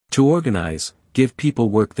To organize, give people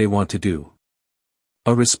work they want to do.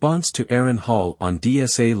 A response to Aaron Hall on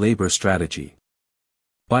DSA labor strategy.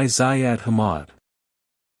 By Ziad Hamad.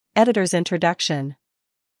 Editor's introduction.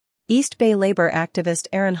 East Bay labor activist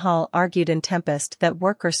Aaron Hall argued in Tempest that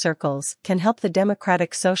worker circles can help the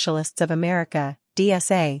Democratic Socialists of America,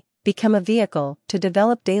 DSA, become a vehicle to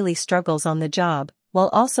develop daily struggles on the job, while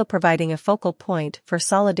also providing a focal point for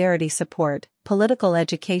solidarity support, political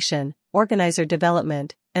education, organizer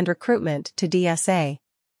development, and recruitment to DSA.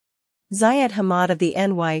 Ziad Hamad of the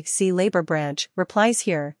NYC Labor Branch replies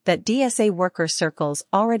here that DSA worker circles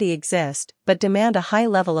already exist but demand a high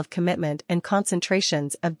level of commitment and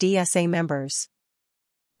concentrations of DSA members.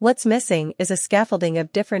 What's missing is a scaffolding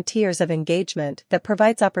of different tiers of engagement that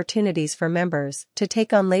provides opportunities for members to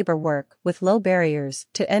take on labor work with low barriers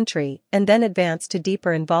to entry and then advance to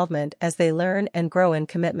deeper involvement as they learn and grow in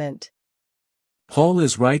commitment. Hall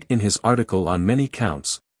is right in his article on many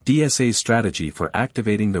counts. DSA's strategy for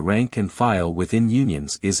activating the rank and file within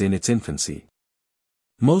unions is in its infancy.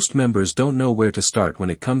 Most members don't know where to start when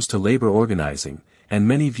it comes to labor organizing, and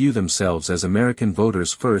many view themselves as American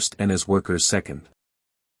voters first and as workers second.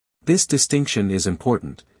 This distinction is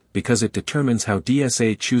important, because it determines how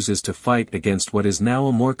DSA chooses to fight against what is now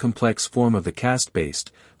a more complex form of the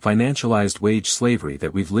caste-based, financialized wage slavery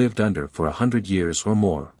that we've lived under for 100 years or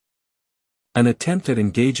more. An attempt at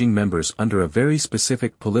engaging members under a very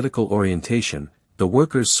specific political orientation, the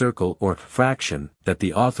workers' circle or fraction that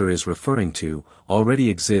the author is referring to, already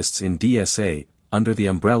exists in DSA, under the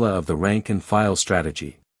umbrella of the rank and file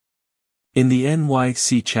strategy. In the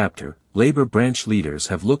NYC chapter, labor branch leaders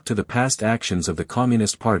have looked to the past actions of the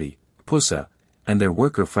Communist Party, PUSA, and their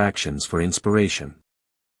worker fractions for inspiration.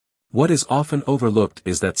 What is often overlooked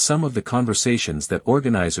is that some of the conversations that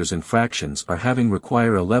organizers and fractions are having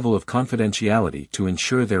require a level of confidentiality to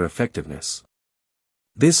ensure their effectiveness.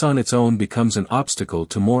 This on its own becomes an obstacle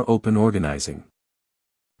to more open organizing.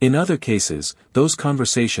 In other cases, those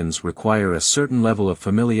conversations require a certain level of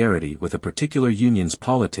familiarity with a particular union's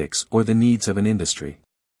politics or the needs of an industry.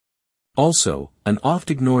 Also, an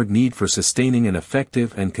oft-ignored need for sustaining an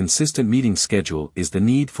effective and consistent meeting schedule is the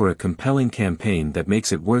need for a compelling campaign that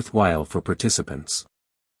makes it worthwhile for participants.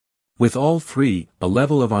 With all three, a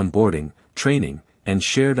level of onboarding, training, and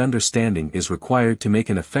shared understanding is required to make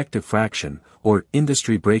an effective fraction, or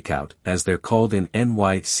industry breakout as they're called in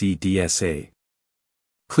NYC DSA.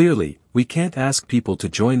 Clearly, we can't ask people to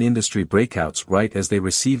join industry breakouts right as they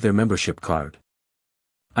receive their membership card.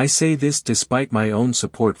 I say this despite my own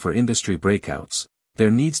support for industry breakouts. There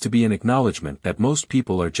needs to be an acknowledgement that most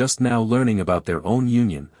people are just now learning about their own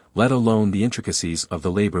union, let alone the intricacies of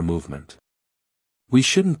the labor movement. We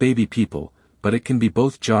shouldn't baby people, but it can be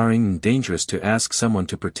both jarring and dangerous to ask someone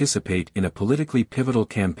to participate in a politically pivotal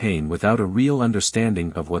campaign without a real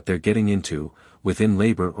understanding of what they're getting into, within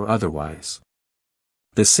labor or otherwise.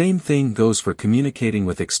 The same thing goes for communicating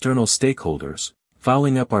with external stakeholders.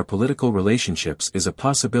 Fouling up our political relationships is a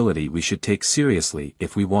possibility we should take seriously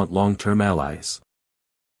if we want long-term allies.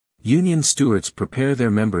 Union stewards prepare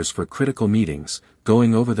their members for critical meetings,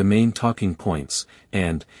 going over the main talking points,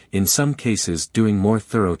 and, in some cases, doing more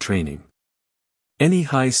thorough training. Any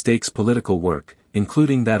high-stakes political work,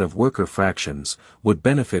 including that of worker fractions, would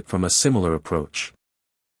benefit from a similar approach.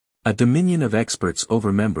 A dominion of experts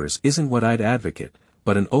over members isn't what I'd advocate,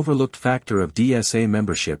 but an overlooked factor of DSA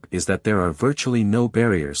membership is that there are virtually no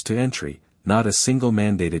barriers to entry, not a single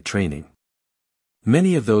mandated training.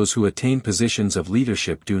 Many of those who attain positions of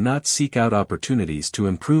leadership do not seek out opportunities to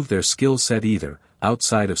improve their skill set either,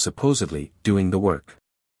 outside of supposedly doing the work.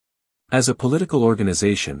 As a political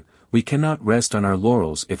organization, we cannot rest on our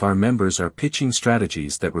laurels if our members are pitching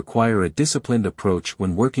strategies that require a disciplined approach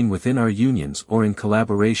when working within our unions or in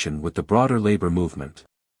collaboration with the broader labor movement.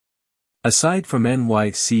 Aside from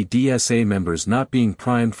NYC DSA members not being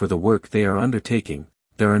primed for the work they are undertaking,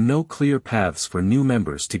 there are no clear paths for new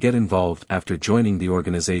members to get involved after joining the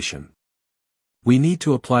organization. We need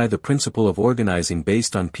to apply the principle of organizing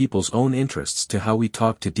based on people's own interests to how we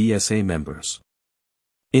talk to DSA members.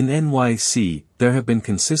 In NYC, there have been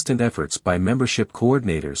consistent efforts by membership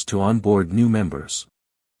coordinators to onboard new members.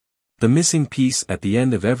 The missing piece at the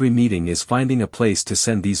end of every meeting is finding a place to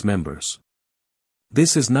send these members.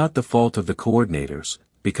 This is not the fault of the coordinators,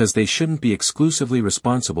 because they shouldn't be exclusively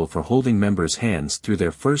responsible for holding members' hands through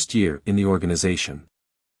their first year in the organization.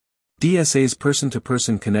 DSA's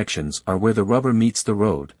person-to-person connections are where the rubber meets the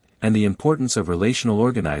road, and the importance of relational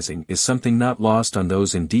organizing is something not lost on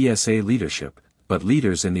those in DSA leadership, but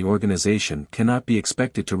leaders in the organization cannot be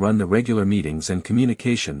expected to run the regular meetings and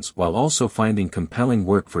communications while also finding compelling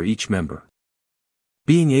work for each member.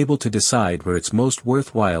 Being able to decide where it's most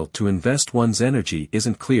worthwhile to invest one's energy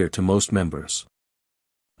isn't clear to most members.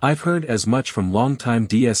 I've heard as much from longtime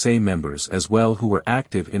DSA members as well who were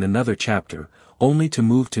active in another chapter, only to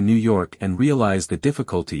move to New York and realize the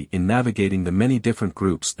difficulty in navigating the many different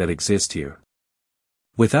groups that exist here.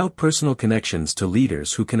 Without personal connections to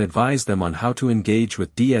leaders who can advise them on how to engage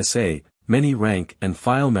with DSA, many rank and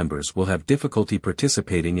file members will have difficulty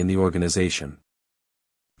participating in the organization.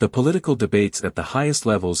 The political debates at the highest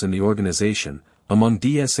levels in the organization, among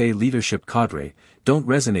DSA leadership cadre, don't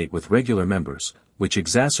resonate with regular members, which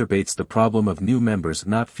exacerbates the problem of new members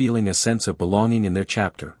not feeling a sense of belonging in their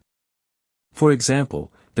chapter. For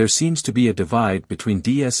example, there seems to be a divide between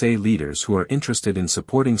DSA leaders who are interested in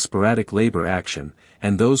supporting sporadic labor action,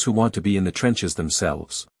 and those who want to be in the trenches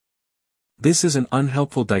themselves. This is an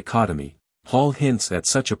unhelpful dichotomy. Hall hints at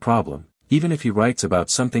such a problem, even if he writes about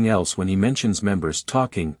something else when he mentions members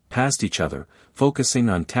talking past each other, focusing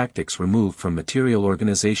on tactics removed from material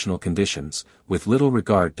organizational conditions, with little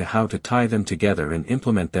regard to how to tie them together and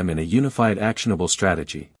implement them in a unified actionable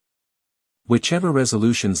strategy. Whichever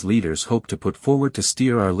resolutions leaders hope to put forward to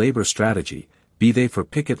steer our labor strategy, be they for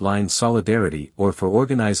picket line solidarity or for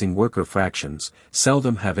organizing worker fractions,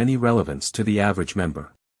 seldom have any relevance to the average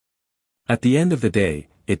member. At the end of the day,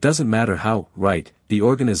 it doesn't matter how right the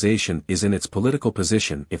organization is in its political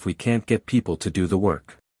position if we can't get people to do the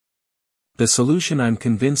work. The solution I'm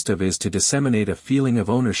convinced of is to disseminate a feeling of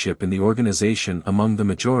ownership in the organization among the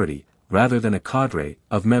majority, rather than a cadre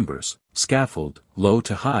of members, scaffold, low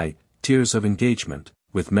to high tiers of engagement,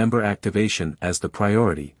 with member activation as the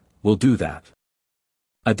priority, will do that.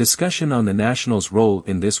 A discussion on the National's role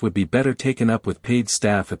in this would be better taken up with paid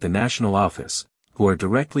staff at the National Office, who are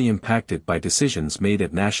directly impacted by decisions made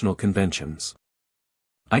at national conventions.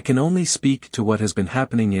 I can only speak to what has been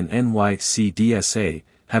happening in NYC-DSA,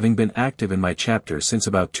 having been active in my chapter since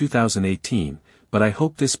about 2018, but I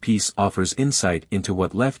hope this piece offers insight into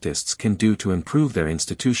what leftists can do to improve their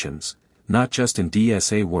institutions, not just in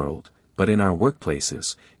DSA world, but in our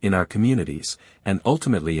workplaces, in our communities, and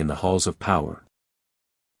ultimately in the halls of power.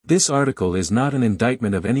 This article is not an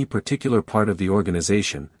indictment of any particular part of the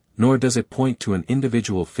organization, nor does it point to an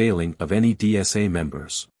individual failing of any DSA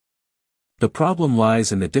members. The problem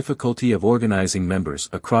lies in the difficulty of organizing members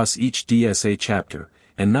across each DSA chapter,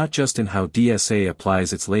 and not just in how DSA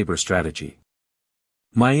applies its labor strategy.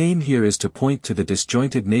 My aim here is to point to the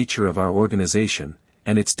disjointed nature of our organization,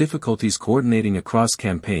 and its difficulties coordinating across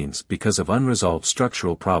campaigns because of unresolved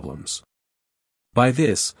structural problems. By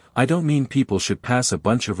this, I don't mean people should pass a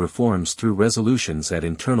bunch of reforms through resolutions at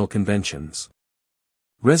internal conventions.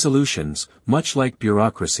 Resolutions, much like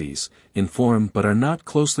bureaucracies, inform but are not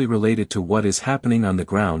closely related to what is happening on the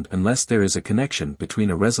ground unless there is a connection between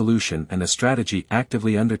a resolution and a strategy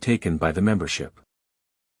actively undertaken by the membership.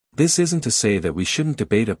 This isn't to say that we shouldn't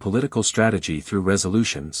debate a political strategy through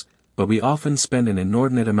resolutions, but we often spend an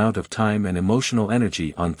inordinate amount of time and emotional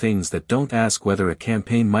energy on things that don't ask whether a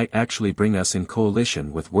campaign might actually bring us in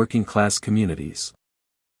coalition with working-class communities.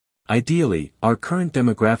 Ideally, our current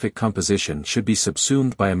demographic composition should be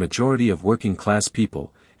subsumed by a majority of working-class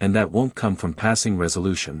people, and that won't come from passing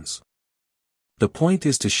resolutions. The point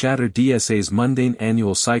is to shatter DSA's mundane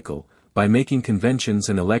annual cycle, by making conventions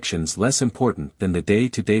and elections less important than the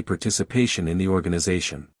day-to-day participation in the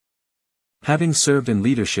organization. Having served in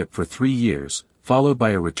leadership for 3 years, followed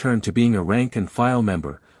by a return to being a rank-and-file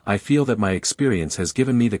member, I feel that my experience has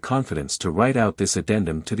given me the confidence to write out this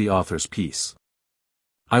addendum to the author's piece.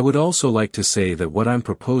 I would also like to say that what I'm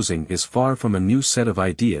proposing is far from a new set of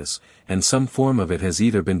ideas, and some form of it has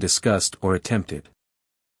either been discussed or attempted.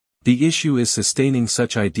 The issue is sustaining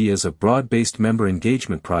such ideas of broad-based member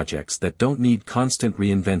engagement projects that don't need constant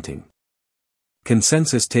reinventing.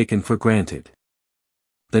 Consensus taken for granted.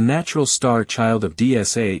 The natural star child of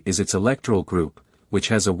DSA is its electoral group, which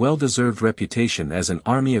has a well-deserved reputation as an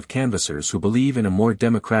army of canvassers who believe in a more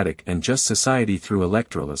democratic and just society through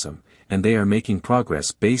electoralism, and they are making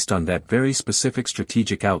progress based on that very specific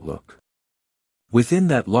strategic outlook. Within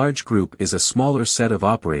that large group is a smaller set of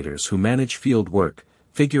operators who manage field work,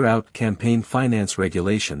 figure out campaign finance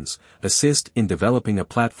regulations, assist in developing a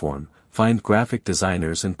platform, find graphic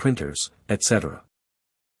designers and printers, etc.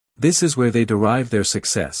 This is where they derive their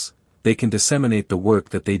success. They can disseminate the work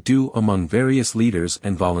that they do among various leaders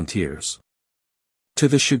and volunteers. To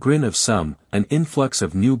the chagrin of some, an influx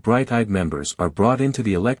of new bright-eyed members are brought into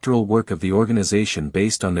the electoral work of the organization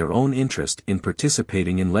based on their own interest in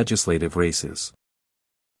participating in legislative races.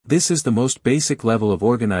 This is the most basic level of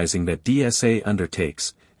organizing that DSA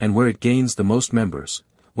undertakes, and where it gains the most members,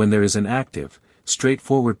 when there is an active,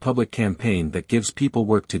 straightforward public campaign that gives people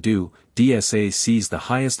work to do, DSA sees the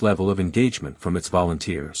highest level of engagement from its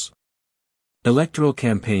volunteers. Electoral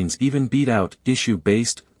campaigns even beat out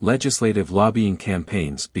issue-based, legislative lobbying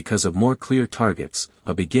campaigns because of more clear targets,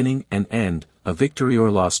 a beginning and end, a victory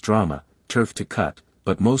or loss drama, turf to cut,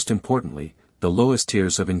 but most importantly, the lowest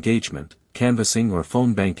tiers of engagement, canvassing or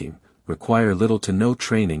phone banking, require little to no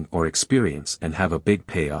training or experience and have a big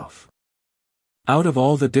payoff. Out of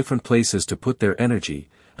all the different places to put their energy,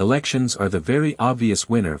 elections are the very obvious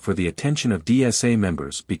winner for the attention of DSA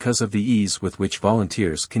members because of the ease with which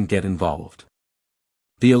volunteers can get involved.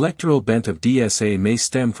 The electoral bent of DSA may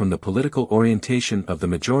stem from the political orientation of the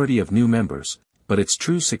majority of new members, but its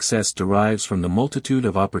true success derives from the multitude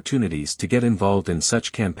of opportunities to get involved in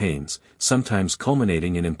such campaigns, sometimes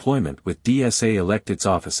culminating in employment with DSA electeds'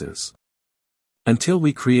 offices. Until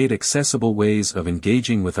we create accessible ways of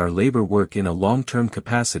engaging with our labor work in a long-term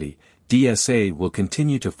capacity, DSA will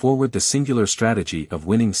continue to forward the singular strategy of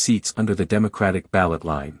winning seats under the Democratic ballot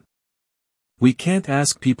line. We can't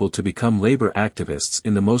ask people to become labor activists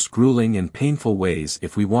in the most grueling and painful ways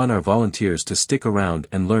if we want our volunteers to stick around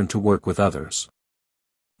and learn to work with others.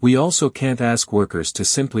 We also can't ask workers to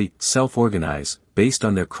simply self-organize, based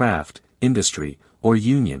on their craft, industry, or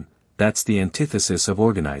union. That's the antithesis of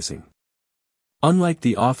organizing. Unlike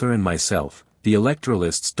the author and myself, the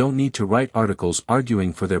electoralists don't need to write articles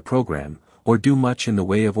arguing for their program, or do much in the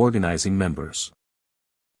way of organizing members.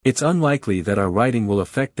 It's unlikely that our writing will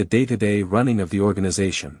affect the day-to-day running of the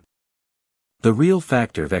organization. The real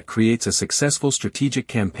factor that creates a successful strategic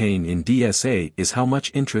campaign in DSA is how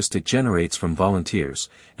much interest it generates from volunteers,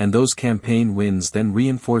 and those campaign wins then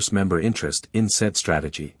reinforce member interest in said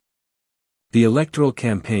strategy. The electoral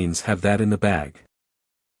campaigns have that in the bag.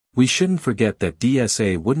 We shouldn't forget that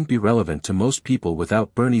DSA wouldn't be relevant to most people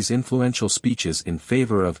without Bernie's influential speeches in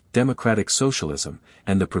favor of democratic socialism,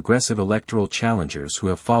 and the progressive electoral challengers who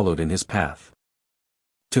have followed in his path.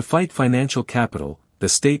 To fight financial capital, the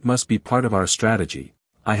state must be part of our strategy,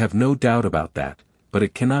 I have no doubt about that, but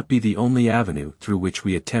it cannot be the only avenue through which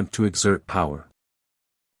we attempt to exert power.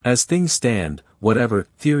 As things stand, whatever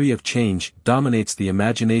theory of change dominates the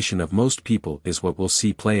imagination of most people is what we'll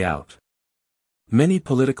see play out. Many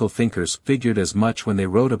political thinkers figured as much when they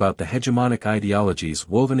wrote about the hegemonic ideologies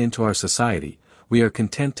woven into our society. We are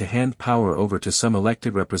content to hand power over to some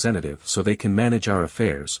elected representative so they can manage our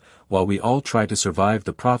affairs, while we all try to survive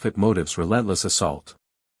the profit motive's relentless assault.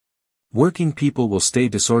 Working people will stay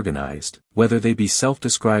disorganized, whether they be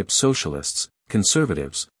self-described socialists,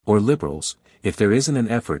 conservatives, or liberals, if there isn't an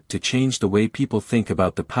effort to change the way people think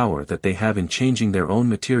about the power that they have in changing their own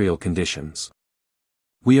material conditions.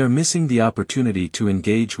 We are missing the opportunity to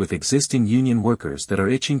engage with existing union workers that are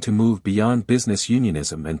itching to move beyond business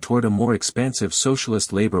unionism and toward a more expansive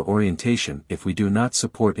socialist labor orientation if we do not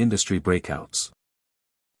support industry breakouts.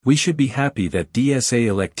 We should be happy that DSA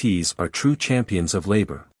electees are true champions of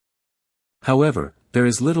labor. However, there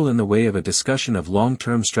is little in the way of a discussion of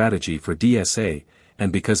long-term strategy for DSA,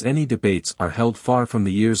 and because any debates are held far from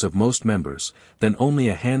the ears of most members, then only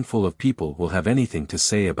a handful of people will have anything to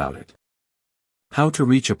say about it. How to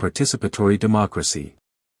reach a participatory democracy.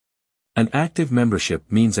 An active membership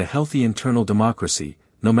means a healthy internal democracy,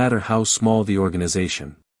 no matter how small the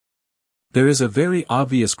organization. There is a very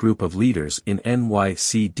obvious group of leaders in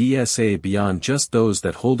NYC-DSA beyond just those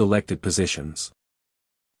that hold elected positions.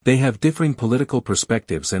 They have differing political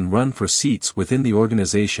perspectives and run for seats within the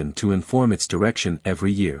organization to inform its direction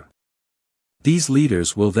every year. These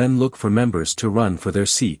leaders will then look for members to run for their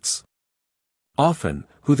seats. Often,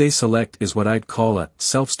 who they select is what I'd call a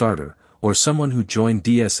self-starter, or someone who joined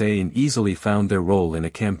DSA and easily found their role in a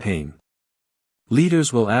campaign.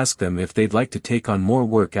 Leaders will ask them if they'd like to take on more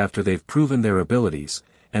work after they've proven their abilities,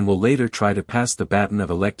 and will later try to pass the baton of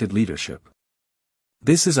elected leadership.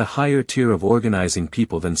 This is a higher tier of organizing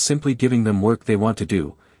people than simply giving them work they want to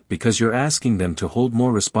do, because you're asking them to hold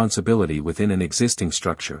more responsibility within an existing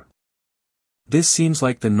structure. This seems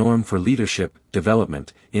like the norm for leadership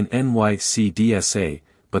development in NYC-DSA,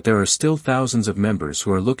 but there are still thousands of members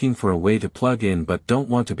who are looking for a way to plug in but don't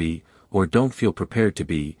want to be, or don't feel prepared to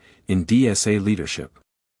be, in DSA leadership.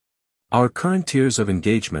 Our current tiers of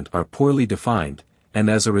engagement are poorly defined, and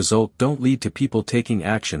as a result don't lead to people taking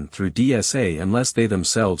action through DSA unless they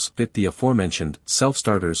themselves fit the aforementioned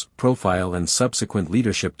self-starters profile and subsequent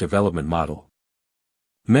leadership development model.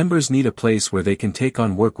 Members need a place where they can take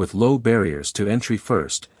on work with low barriers to entry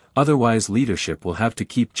first, otherwise leadership will have to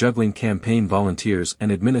keep juggling campaign volunteers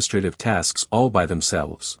and administrative tasks all by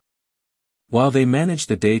themselves. While they manage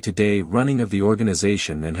the day-to-day running of the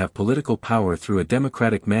organization and have political power through a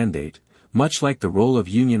democratic mandate, Much like the role of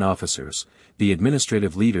union officers, the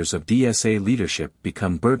administrative leaders of DSA leadership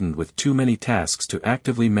become burdened with too many tasks to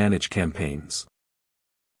actively manage campaigns.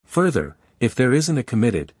 Further, if there isn't a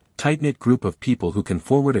committed, tight-knit group of people who can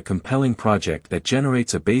forward a compelling project that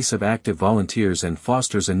generates a base of active volunteers and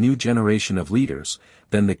fosters a new generation of leaders,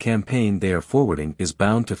 then the campaign they are forwarding is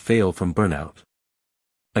bound to fail from burnout.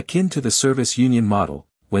 Akin to the service union model,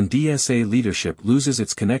 when DSA leadership loses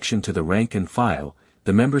its connection to the rank and file,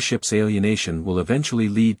 the membership's alienation will eventually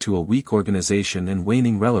lead to a weak organization and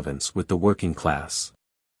waning relevance with the working class.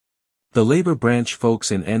 The labor branch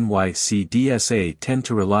folks in NYC DSA tend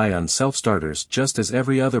to rely on self-starters just as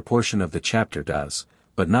every other portion of the chapter does,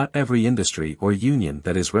 but not every industry or union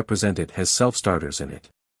that is represented has self-starters in it.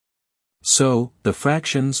 So, the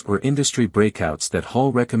fractions or industry breakouts that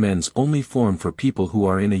Hall recommends only form for people who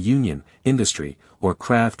are in a union, industry, or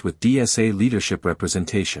craft with DSA leadership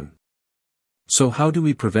representation. So how do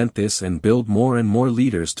we prevent this and build more and more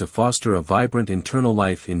leaders to foster a vibrant internal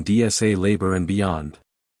life in DSA labor and beyond?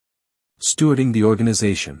 Stewarding the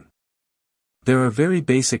organization. There are very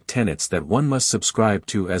basic tenets that one must subscribe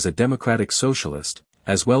to as a democratic socialist,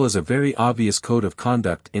 as well as a very obvious code of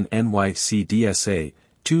conduct in NYC DSA,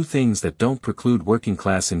 two things that don't preclude working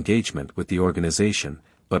class engagement with the organization,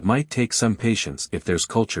 but might take some patience if there's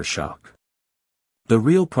culture shock. The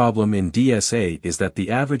real problem in DSA is that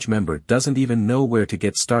the average member doesn't even know where to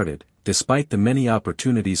get started, despite the many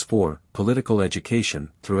opportunities for political education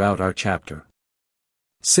throughout our chapter.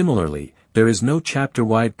 Similarly, there is no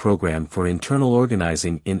chapter-wide program for internal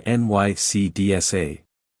organizing in NYC DSA.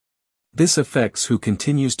 This affects who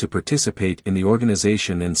continues to participate in the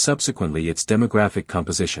organization and subsequently its demographic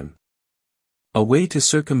composition. A way to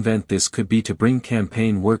circumvent this could be to bring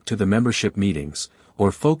campaign work to the membership meetings,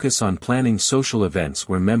 or focus on planning social events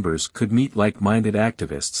where members could meet like-minded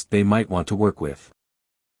activists they might want to work with.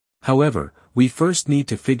 However, we first need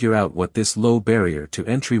to figure out what this low barrier to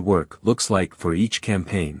entry work looks like for each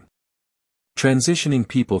campaign. Transitioning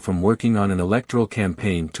people from working on an electoral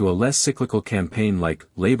campaign to a less cyclical campaign like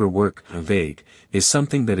labor work, vague, is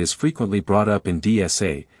something that is frequently brought up in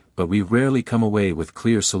DSA, but we rarely come away with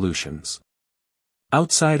clear solutions.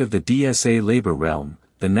 Outside of the DSA labor realm,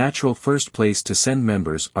 the natural first place to send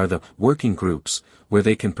members are the working groups, where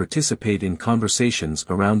they can participate in conversations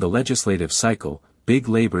around the legislative cycle, big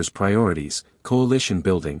labor's priorities, coalition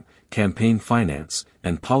building, campaign finance,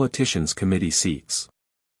 and politicians' committee seats.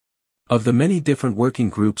 Of the many different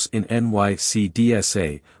working groups in NYC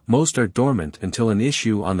DSA, most are dormant until an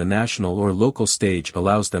issue on the national or local stage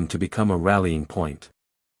allows them to become a rallying point.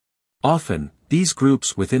 Often, these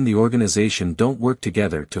groups within the organization don't work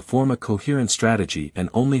together to form a coherent strategy and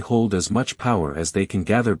only hold as much power as they can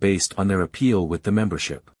gather based on their appeal with the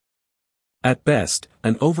membership. At best,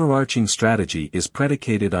 an overarching strategy is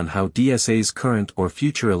predicated on how DSA's current or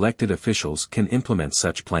future elected officials can implement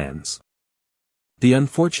such plans. The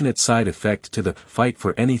unfortunate side effect to the fight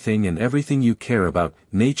for anything and everything you care about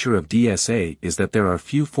nature of DSA is that there are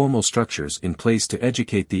few formal structures in place to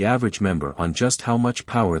educate the average member on just how much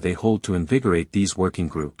power they hold to invigorate these working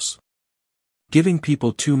groups. Giving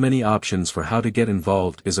people too many options for how to get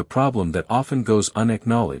involved is a problem that often goes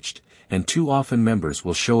unacknowledged, and too often members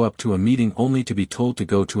will show up to a meeting only to be told to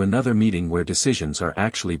go to another meeting where decisions are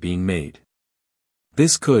actually being made.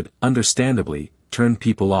 This could, understandably, turn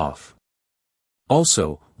people off.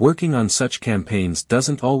 Also, working on such campaigns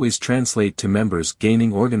doesn't always translate to members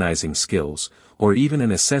gaining organizing skills, or even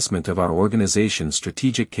an assessment of our organization's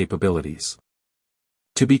strategic capabilities.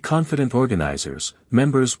 To be confident organizers,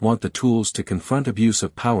 members want the tools to confront abuse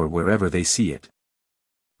of power wherever they see it.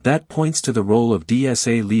 That points to the role of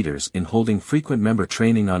DSA leaders in holding frequent member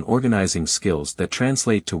training on organizing skills that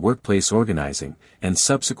translate to workplace organizing, and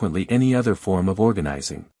subsequently any other form of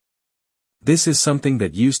organizing. This is something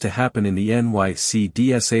that used to happen in the NYC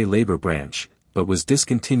DSA labor branch, but was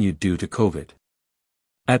discontinued due to COVID.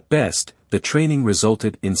 At best, the training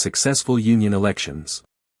resulted in successful union elections.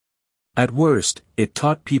 At worst, it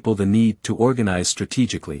taught people the need to organize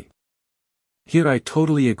strategically. Here I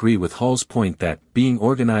totally agree with Hall's point that, being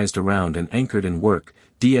organized around and anchored in work,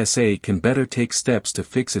 DSA can better take steps to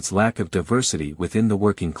fix its lack of diversity within the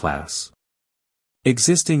working class.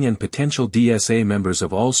 Existing and potential DSA members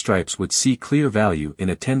of all stripes would see clear value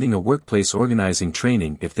in attending a workplace organizing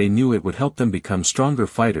training if they knew it would help them become stronger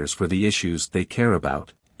fighters for the issues they care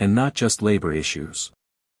about, and not just labor issues.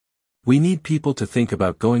 We need people to think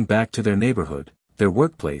about going back to their neighborhood, their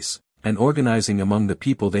workplace, and organizing among the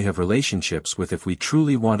people they have relationships with if we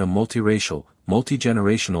truly want a multiracial,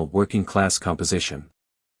 multi-generational working class composition.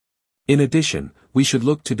 In addition, we should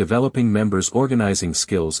look to developing members' organizing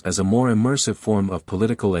skills as a more immersive form of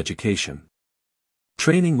political education.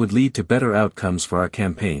 Training would lead to better outcomes for our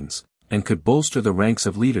campaigns, and could bolster the ranks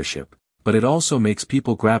of leadership, but it also makes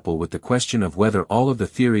people grapple with the question of whether all of the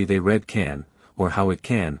theory they read can, or how it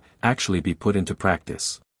can, actually be put into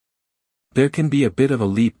practice. There can be a bit of a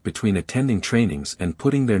leap between attending trainings and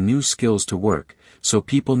putting their new skills to work, so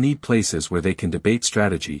people need places where they can debate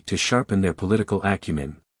strategy to sharpen their political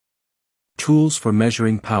acumen. Tools for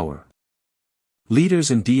measuring power. Leaders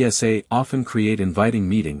in DSA often create inviting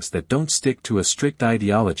meetings that don't stick to a strict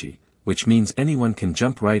ideology, which means anyone can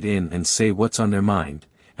jump right in and say what's on their mind,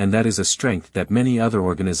 and that is a strength that many other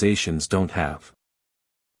organizations don't have.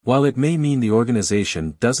 While it may mean the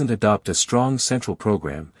organization doesn't adopt a strong central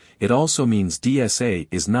program, it also means DSA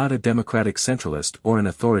is not a democratic centralist or an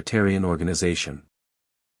authoritarian organization.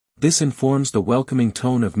 This informs the welcoming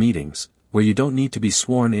tone of meetings, where you don't need to be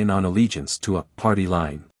sworn in on allegiance to a party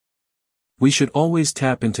line. We should always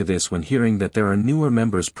tap into this when hearing that there are newer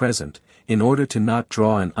members present, in order to not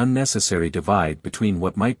draw an unnecessary divide between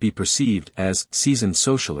what might be perceived as seasoned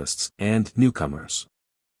socialists and newcomers.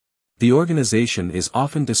 The organization is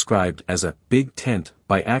often described as a big tent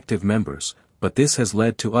by active members, but this has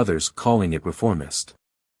led to others calling it reformist.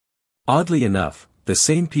 Oddly enough, the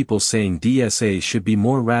same people saying DSA should be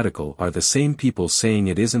more radical are the same people saying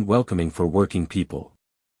it isn't welcoming for working people.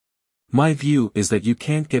 My view is that you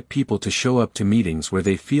can't get people to show up to meetings where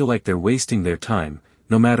they feel like they're wasting their time,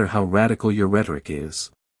 no matter how radical your rhetoric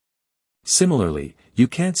is. Similarly, you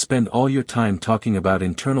can't spend all your time talking about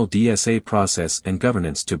internal DSA process and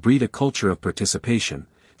governance to breed a culture of participation.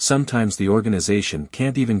 Sometimes the organization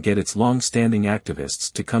can't even get its long-standing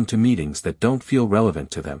activists to come to meetings that don't feel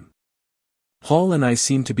relevant to them. Hall and I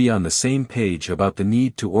seem to be on the same page about the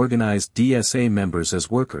need to organize DSA members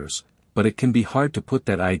as workers, but it can be hard to put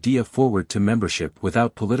that idea forward to membership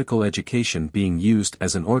without political education being used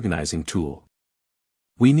as an organizing tool.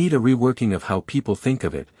 We need a reworking of how people think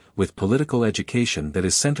of it, with political education that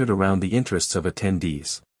is centered around the interests of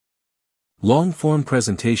attendees. Long-form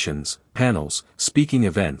presentations, panels, speaking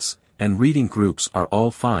events, and reading groups are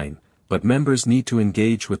all fine, but members need to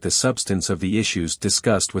engage with the substance of the issues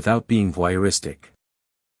discussed without being voyeuristic.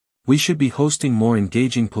 We should be hosting more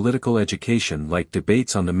engaging political education like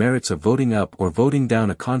debates on the merits of voting up or voting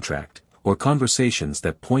down a contract, or conversations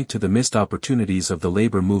that point to the missed opportunities of the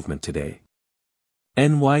labor movement today.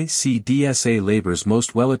 NYC-DSA Labor's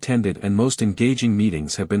most well-attended and most engaging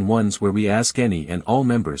meetings have been ones where we ask any and all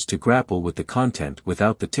members to grapple with the content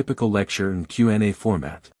without the typical lecture and Q&A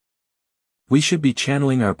format. We should be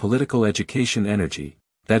channeling our political education energy,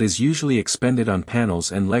 that is usually expended on panels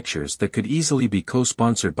and lectures that could easily be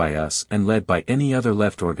co-sponsored by us and led by any other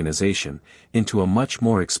left organization, into a much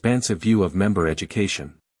more expansive view of member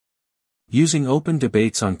education. Using open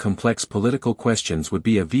debates on complex political questions would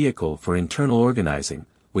be a vehicle for internal organizing,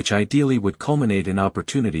 which ideally would culminate in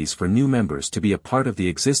opportunities for new members to be a part of the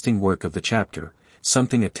existing work of the chapter,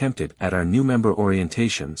 something attempted at our new member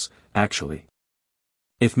orientations, actually.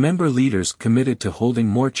 If member leaders committed to holding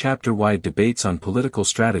more chapter-wide debates on political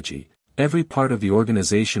strategy, every part of the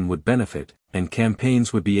organization would benefit, and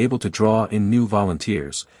campaigns would be able to draw in new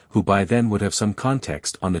volunteers, who by then would have some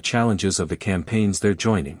context on the challenges of the campaigns they're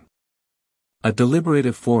joining. A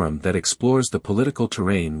deliberative forum that explores the political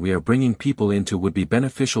terrain we are bringing people into would be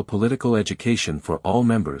beneficial political education for all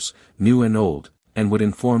members, new and old, and would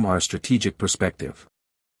inform our strategic perspective.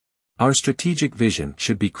 Our strategic vision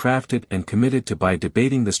should be crafted and committed to by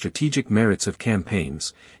debating the strategic merits of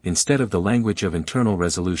campaigns, instead of the language of internal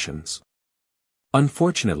resolutions.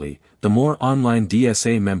 Unfortunately, the more online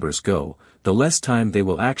DSA members go, the less time they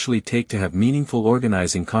will actually take to have meaningful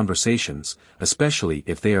organizing conversations, especially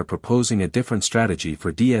if they are proposing a different strategy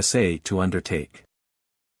for DSA to undertake.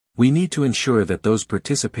 We need to ensure that those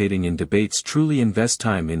participating in debates truly invest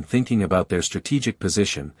time in thinking about their strategic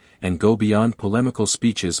position, and go beyond polemical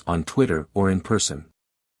speeches on Twitter or in person.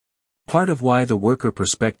 Part of why the worker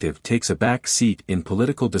perspective takes a back seat in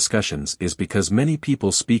political discussions is because many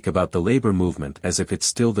people speak about the labor movement as if it's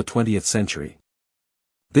still the 20th century.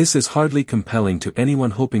 This is hardly compelling to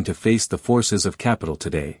anyone hoping to face the forces of capital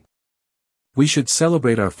today. We should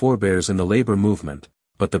celebrate our forebears in the labor movement,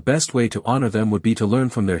 but the best way to honor them would be to learn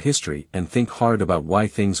from their history and think hard about why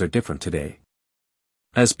things are different today.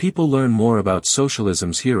 As people learn more about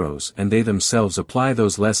socialism's heroes and they themselves apply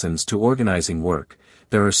those lessons to organizing work,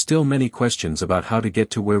 there are still many questions about how to get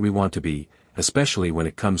to where we want to be, especially when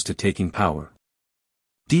it comes to taking power.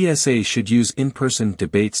 DSA should use in-person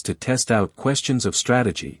debates to test out questions of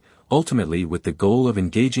strategy, ultimately with the goal of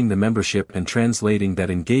engaging the membership and translating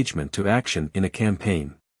that engagement to action in a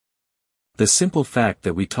campaign. The simple fact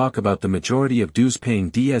that we talk about the majority of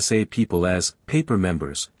dues-paying DSA people as paper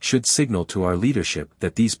members should signal to our leadership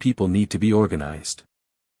that these people need to be organized.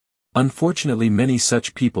 Unfortunately, many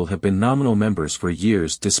such people have been nominal members for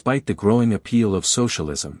years despite the growing appeal of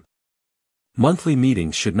socialism. Monthly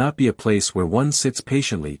meetings should not be a place where one sits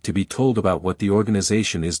patiently to be told about what the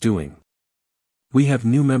organization is doing. We have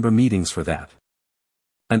new member meetings for that.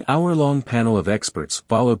 An hour-long panel of experts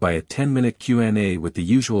followed by a 10-minute Q&A with the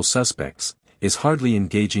usual suspects is hardly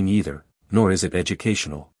engaging either, nor is it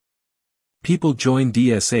educational. People join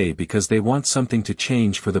DSA because they want something to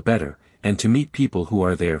change for the better, and to meet people who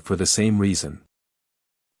are there for the same reason.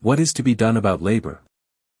 What is to be done about labor?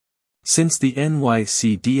 Since the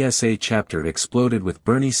NYC DSA chapter exploded with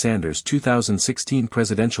Bernie Sanders' 2016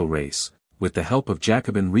 presidential race, with the help of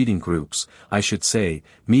Jacobin reading groups, I should say,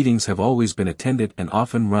 meetings have always been attended and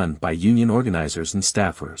often run by union organizers and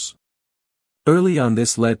staffers. Early on,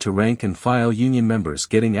 this led to rank-and-file union members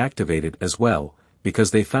getting activated as well, because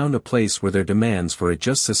they found a place where their demands for a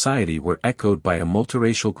just society were echoed by a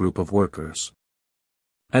multiracial group of workers.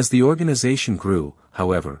 As the organization grew,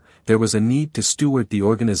 however, there was a need to steward the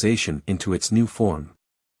organization into its new form.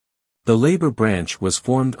 The labor branch was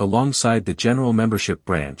formed alongside the general membership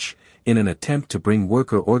branch, in an attempt to bring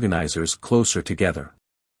worker organizers closer together.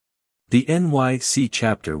 The NYC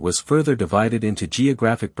chapter was further divided into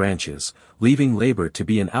geographic branches, leaving labor to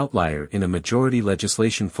be an outlier in a majority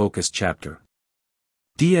legislation-focused chapter.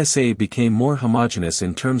 DSA became more homogeneous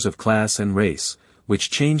in terms of class and race, which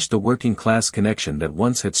changed the working class connection that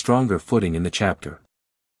once had stronger footing in the chapter.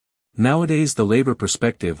 Nowadays, the labor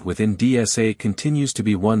perspective within DSA continues to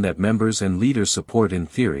be one that members and leaders support in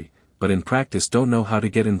theory, but in practice don't know how to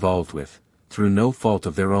get involved with, through no fault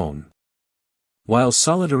of their own. While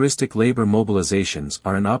solidaristic labor mobilizations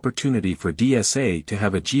are an opportunity for DSA to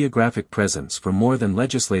have a geographic presence for more than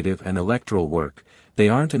legislative and electoral work, they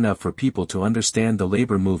aren't enough for people to understand the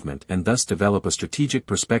labor movement and thus develop a strategic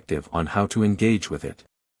perspective on how to engage with it.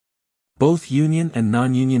 Both union and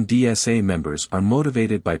non-union DSA members are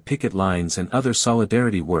motivated by picket lines and other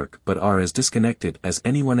solidarity work but are as disconnected as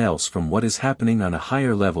anyone else from what is happening on a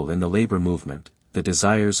higher level in the labor movement, the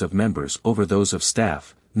desires of members over those of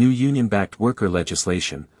staff, new union-backed worker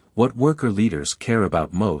legislation, what worker leaders care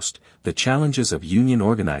about most, the challenges of union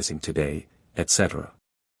organizing today, etc.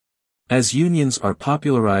 As unions are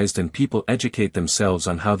popularized and people educate themselves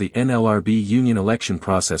on how the NLRB union election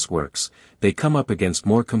process works, they come up against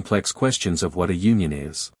more complex questions of what a union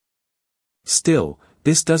is. Still,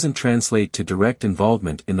 this doesn't translate to direct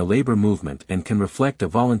involvement in the labor movement and can reflect a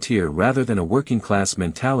volunteer rather than a working-class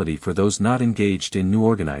mentality for those not engaged in new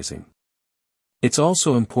organizing. It's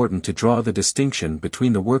also important to draw the distinction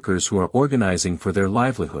between the workers who are organizing for their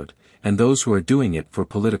livelihood, and those who are doing it for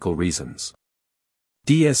political reasons.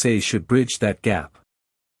 DSA should bridge that gap.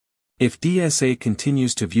 If DSA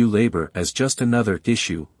continues to view labor as just another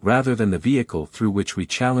issue rather than the vehicle through which we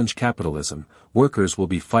challenge capitalism, workers will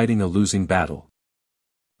be fighting a losing battle.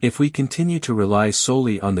 If we continue to rely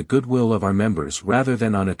solely on the goodwill of our members rather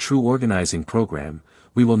than on a true organizing program,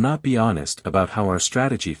 we will not be honest about how our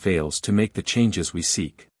strategy fails to make the changes we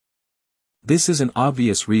seek. This is an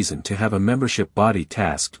obvious reason to have a membership body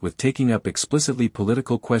tasked with taking up explicitly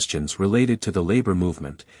political questions related to the labor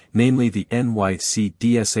movement, namely the NYC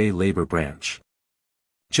DSA labor branch.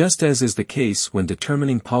 Just as is the case when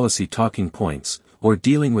determining policy talking points, or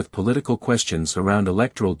dealing with political questions around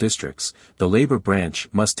electoral districts, the labor branch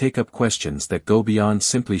must take up questions that go beyond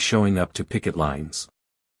simply showing up to picket lines.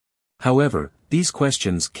 However, these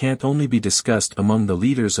questions can't only be discussed among the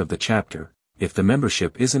leaders of the chapter. If the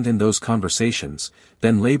membership isn't in those conversations,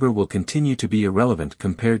 then labor will continue to be irrelevant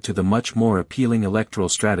compared to the much more appealing electoral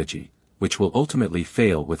strategy, which will ultimately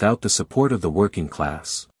fail without the support of the working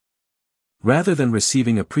class. Rather than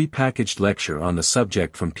receiving a pre-packaged lecture on the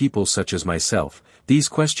subject from people such as myself, these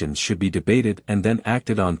questions should be debated and then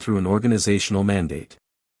acted on through an organizational mandate.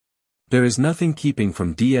 There is nothing keeping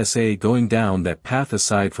from DSA going down that path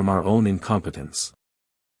aside from our own incompetence.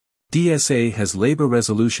 DSA has labor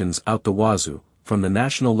resolutions out the wazoo, from the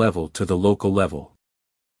national level to the local level.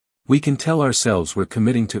 We can tell ourselves we're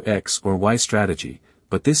committing to X or Y strategy,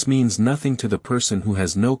 but this means nothing to the person who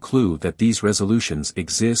has no clue that these resolutions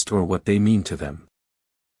exist or what they mean to them.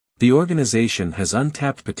 The organization has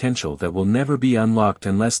untapped potential that will never be unlocked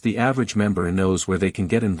unless the average member knows where they can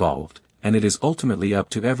get involved, and it is ultimately up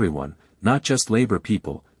to everyone, not just labor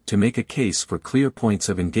people, to make a case for clear points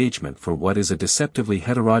of engagement for what is a deceptively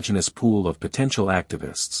heterogeneous pool of potential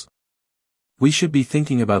activists. We should be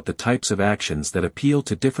thinking about the types of actions that appeal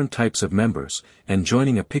to different types of members, and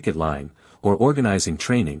joining a picket line, or organizing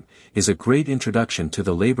training, is a great introduction to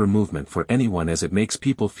the labor movement for anyone, as it makes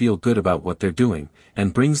people feel good about what they're doing,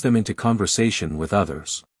 and brings them into conversation with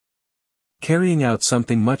others. Carrying out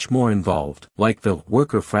something much more involved, like the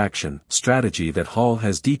worker fraction strategy that Hall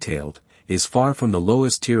has detailed, is far from the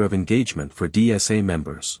lowest tier of engagement for DSA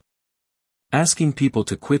members. Asking people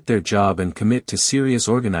to quit their job and commit to serious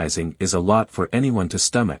organizing is a lot for anyone to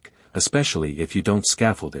stomach, especially if you don't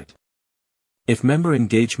scaffold it. If member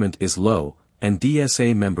engagement is low, and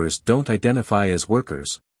DSA members don't identify as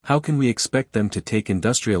workers, how can we expect them to take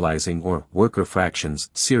industrializing or worker fractions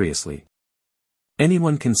seriously?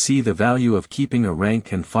 Anyone can see the value of keeping a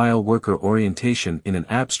rank-and-file worker orientation in an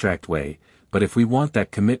abstract way, but if we want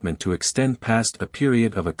that commitment to extend past a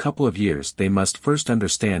period of a couple of years, they must first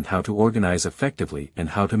understand how to organize effectively and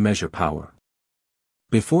how to measure power.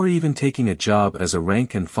 Before even taking a job as a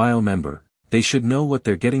rank-and-file member, they should know what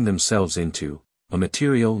they're getting themselves into. A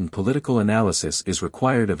material and political analysis is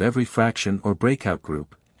required of every fraction or breakout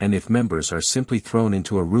group, and if members are simply thrown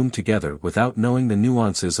into a room together without knowing the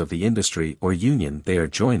nuances of the industry or union they are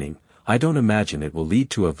joining, I don't imagine it will lead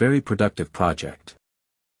to a very productive project.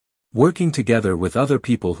 Working together with other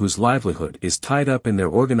people whose livelihood is tied up in their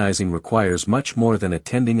organizing requires much more than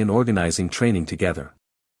attending an organizing training together.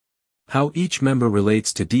 How each member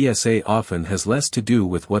relates to DSA often has less to do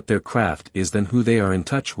with what their craft is than who they are in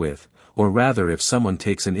touch with, or rather if someone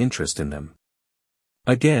takes an interest in them.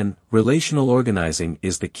 Again, relational organizing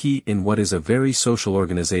is the key in what is a very social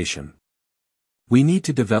organization. We need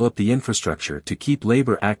to develop the infrastructure to keep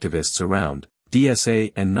labor activists around,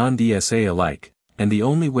 DSA and non-DSA alike, and the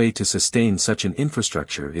only way to sustain such an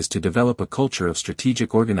infrastructure is to develop a culture of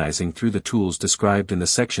strategic organizing through the tools described in the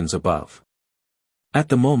sections above. At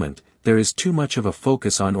the moment, there is too much of a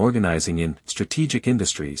focus on organizing in strategic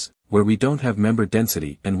industries, where we don't have member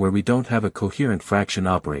density and where we don't have a coherent fraction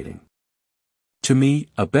operating. To me,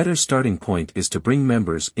 a better starting point is to bring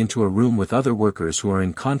members into a room with other workers who are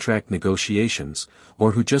in contract negotiations,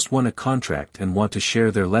 or who just won a contract and want to share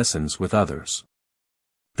their lessons with others.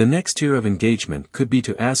 The next tier of engagement could be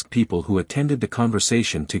to ask people who attended the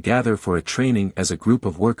conversation to gather for a training as a group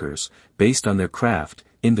of workers, based on their craft,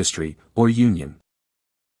 industry, or union.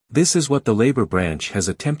 This is what the labor branch has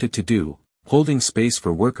attempted to do, holding space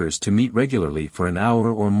for workers to meet regularly for an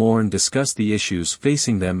hour or more and discuss the issues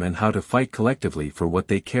facing them and how to fight collectively for what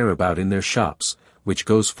they care about in their shops, which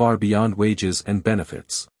goes far beyond wages and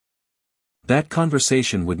benefits. That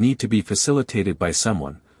conversation would need to be facilitated by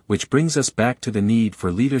someone, which brings us back to the need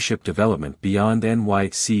for leadership development beyond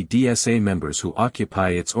NYC DSA members who occupy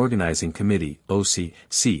its organizing committee, OC,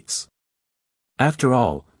 seats. After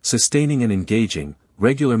all, sustaining and engaging,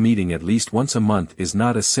 regular meeting at least once a month is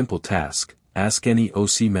not a simple task, ask any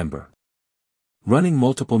OC member. Running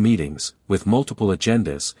multiple meetings, with multiple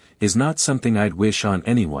agendas, is not something I'd wish on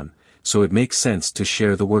anyone, so it makes sense to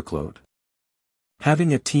share the workload.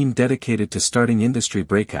 Having a team dedicated to starting industry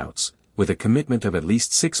breakouts, with a commitment of at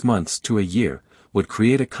least 6 months to a year, would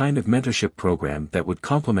create a kind of mentorship program that would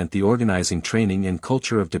complement the organizing training and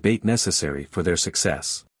culture of debate necessary for their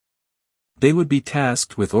success. They would be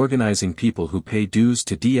tasked with organizing people who pay dues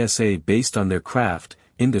to DSA based on their craft,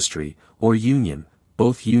 industry, or union,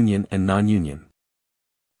 both union and non-union.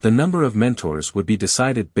 The number of mentors would be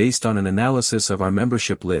decided based on an analysis of our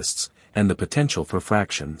membership lists, and the potential for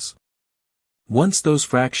fractions. Once those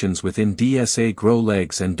fractions within DSA grow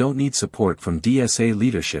legs and don't need support from DSA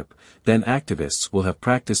leadership, then activists will have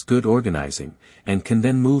practiced good organizing, and can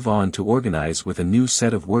then move on to organize with a new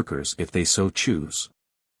set of workers if they so choose.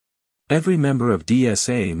 Every member of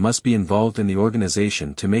DSA must be involved in the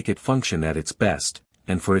organization to make it function at its best,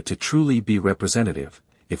 and for it to truly be representative.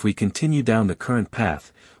 If we continue down the current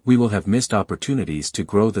path, we will have missed opportunities to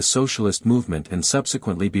grow the socialist movement and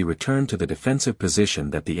subsequently be returned to the defensive position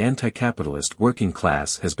that the anti-capitalist working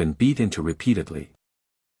class has been beat into repeatedly.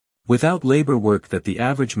 Without labor work that the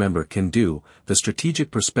average member can do, the strategic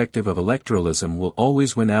perspective of electoralism will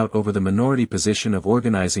always win out over the minority position of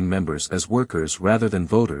organizing members as workers rather than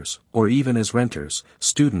voters, or even as renters,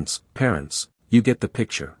 students, parents. You get the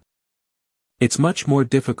picture. It's much more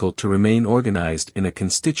difficult to remain organized in a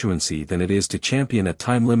constituency than it is to champion a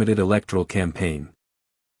time-limited electoral campaign.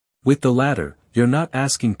 With the latter, you're not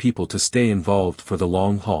asking people to stay involved for the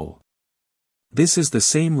long haul. This is the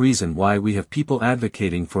same reason why we have people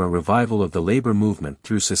advocating for a revival of the labor movement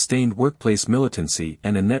through sustained workplace militancy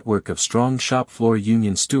and a network of strong shop floor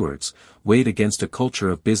union stewards, weighed against a culture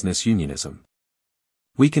of business unionism.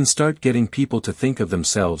 We can start getting people to think of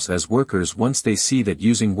themselves as workers once they see that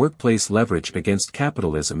using workplace leverage against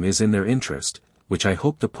capitalism is in their interest, which I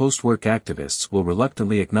hope the post-work activists will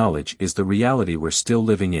reluctantly acknowledge is the reality we're still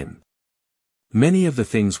living in. Many of the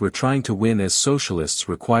things we're trying to win as socialists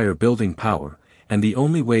require building power, and the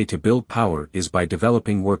only way to build power is by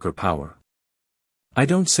developing worker power. I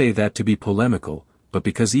don't say that to be polemical, but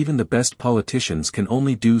because even the best politicians can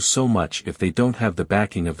only do so much if they don't have the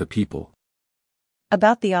backing of the people.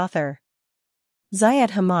 About the author.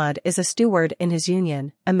 Zayed Hamad is a steward in his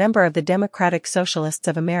union, a member of the Democratic Socialists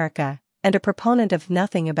of America, and a proponent of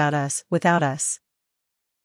nothing about us without us.